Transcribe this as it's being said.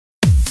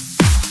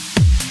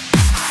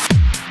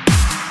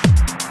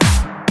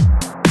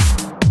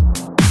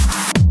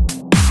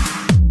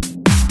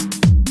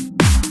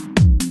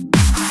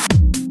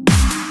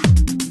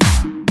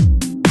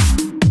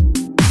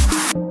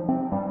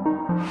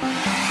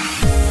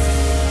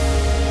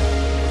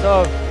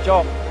So,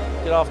 Joc,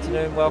 good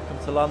afternoon, welcome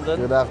to London.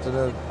 Good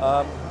afternoon.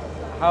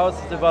 How has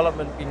the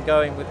development been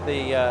going with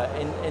the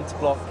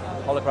Interblock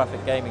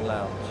holographic gaming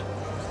lounge?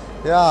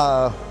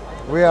 Yeah,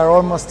 we are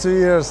almost 2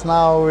 years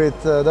now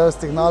with those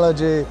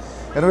technology,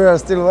 and we are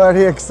still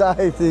very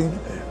exciting.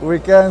 We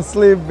can't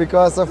sleep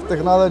because of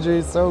technology,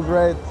 it's so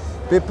great.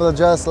 People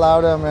just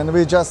love them, and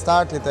we just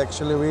started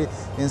actually. We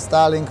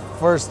installing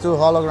first 2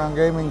 hologram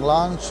gaming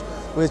lounge,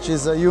 which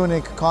is a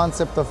unique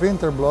concept of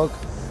Interblock,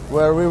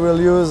 where we will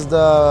use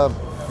the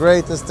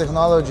greatest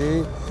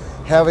technology,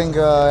 having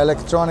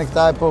electronic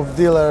type of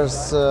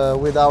dealers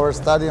with our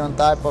stadium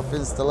type of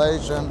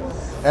installation.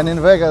 And in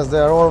Vegas they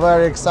are all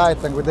very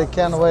exciting, they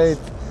can't wait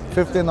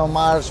 15th of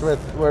March where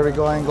we're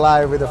going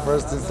live with the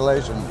first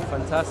installation.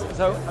 Fantastic.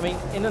 So, I mean,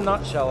 in a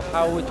nutshell,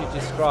 how would you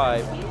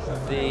describe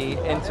the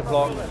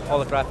Interblock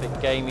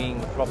holographic gaming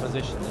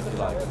proposition, if you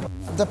like?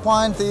 The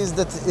point is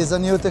that it's a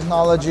new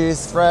technology,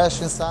 it's fresh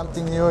and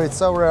something new, it's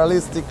so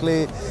realistic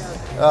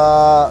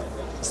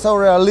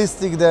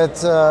that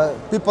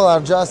people are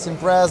just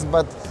impressed,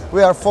 but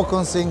we are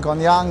focusing on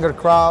younger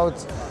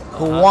crowds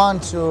who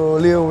want to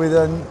live with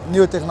a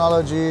new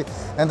technology,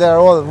 and they're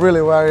all really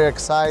very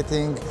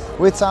exciting.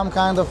 With some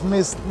kind of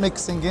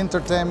mixing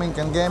entertainment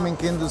and gaming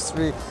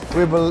industry,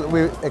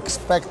 we're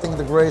expecting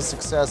the great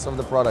success of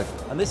the product.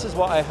 And this is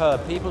what I heard.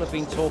 People have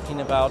been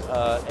talking about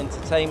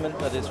entertainment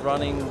that is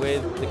running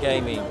with the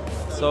gaming.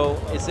 So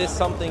is this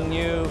something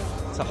new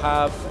to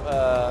have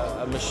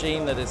a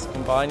machine that is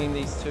combining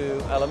these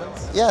 2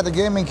 elements? Yeah, the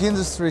gaming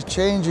industry is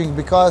changing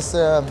because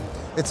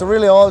it's a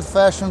really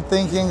old-fashioned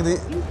thinking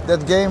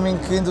that gaming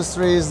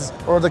industries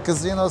or the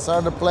casinos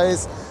are the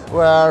place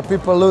where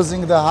people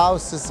losing the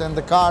houses and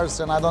the cars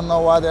and I don't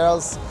know what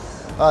else.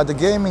 The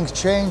gaming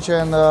change,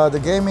 and the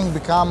gaming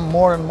become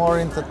more and more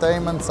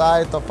entertainment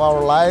side of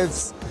our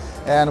lives,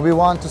 and we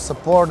want to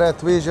support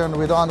that vision.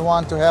 We don't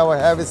want to have a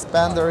heavy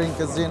spender in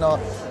casino.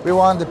 We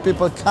want the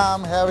people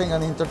come having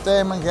an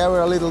entertainment, have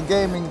a little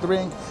gaming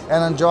drink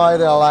and enjoy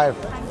their life.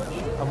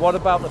 And what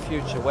about the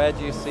future? Where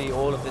do you see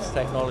all of this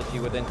technology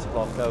with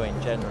Interblock going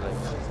generally?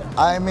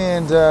 I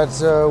mean that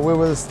we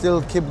will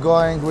still keep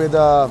going with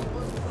the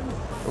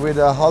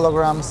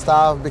hologram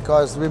stuff,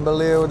 because we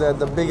believe that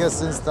the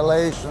biggest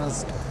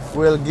installations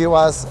will give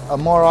us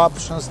more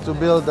options to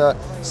build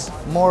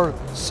more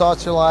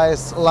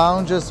socialized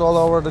lounges all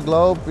over the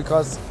globe,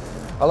 because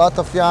a lot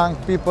of young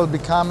people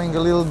becoming a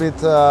little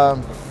bit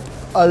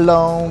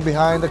alone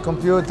behind the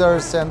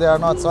computers, and they are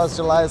not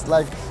socialized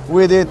like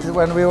we did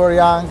when we were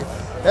young.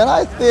 And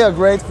I see a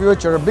great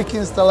future, big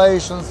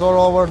installations all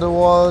over the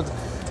world,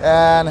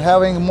 and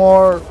having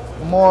more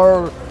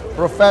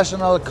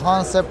professional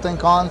concept and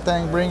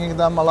content, bringing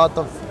them a lot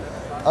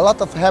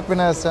of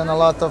happiness and a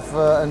lot of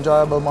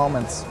enjoyable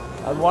moments.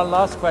 And one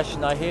last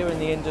question. I hear in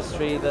the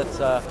industry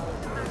that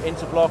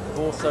Interblock have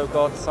also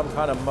got some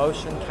kind of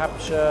motion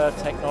capture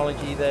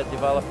technology they're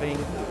developing.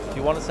 Do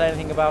you want to say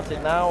anything about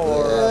it now?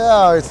 Or?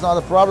 Yeah, it's not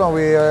a problem.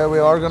 We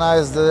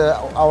organized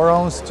our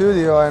own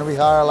studio, and we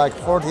hire like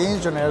 40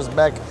 engineers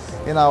back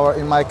in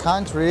my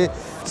country.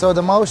 So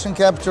the motion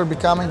capture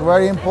becoming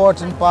very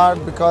important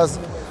part, because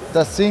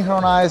the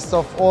synchronized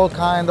of all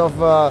kind of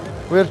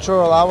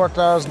virtual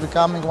avatars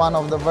becoming one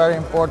of the very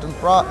important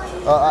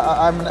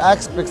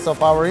aspects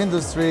of our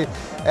industry.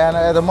 And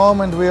at the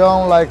moment we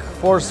own like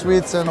 4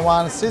 suites and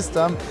 1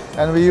 system,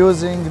 and we're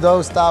using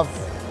those stuff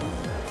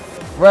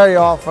very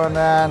often,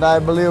 and I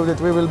believe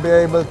that we will be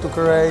able to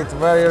create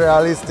very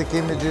realistic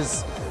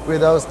images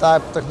with those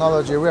type of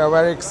technology. We are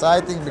very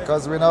exciting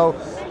because we know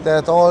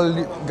that all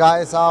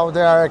guys out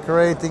there are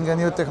creating a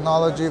new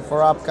technology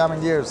for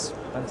upcoming years.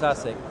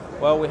 Fantastic.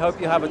 Well, we hope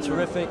you have a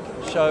terrific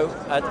show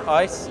at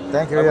ICE.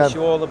 Thank you. I wish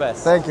you all the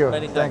best. Thank you.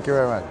 Many thanks. Thank you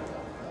very much.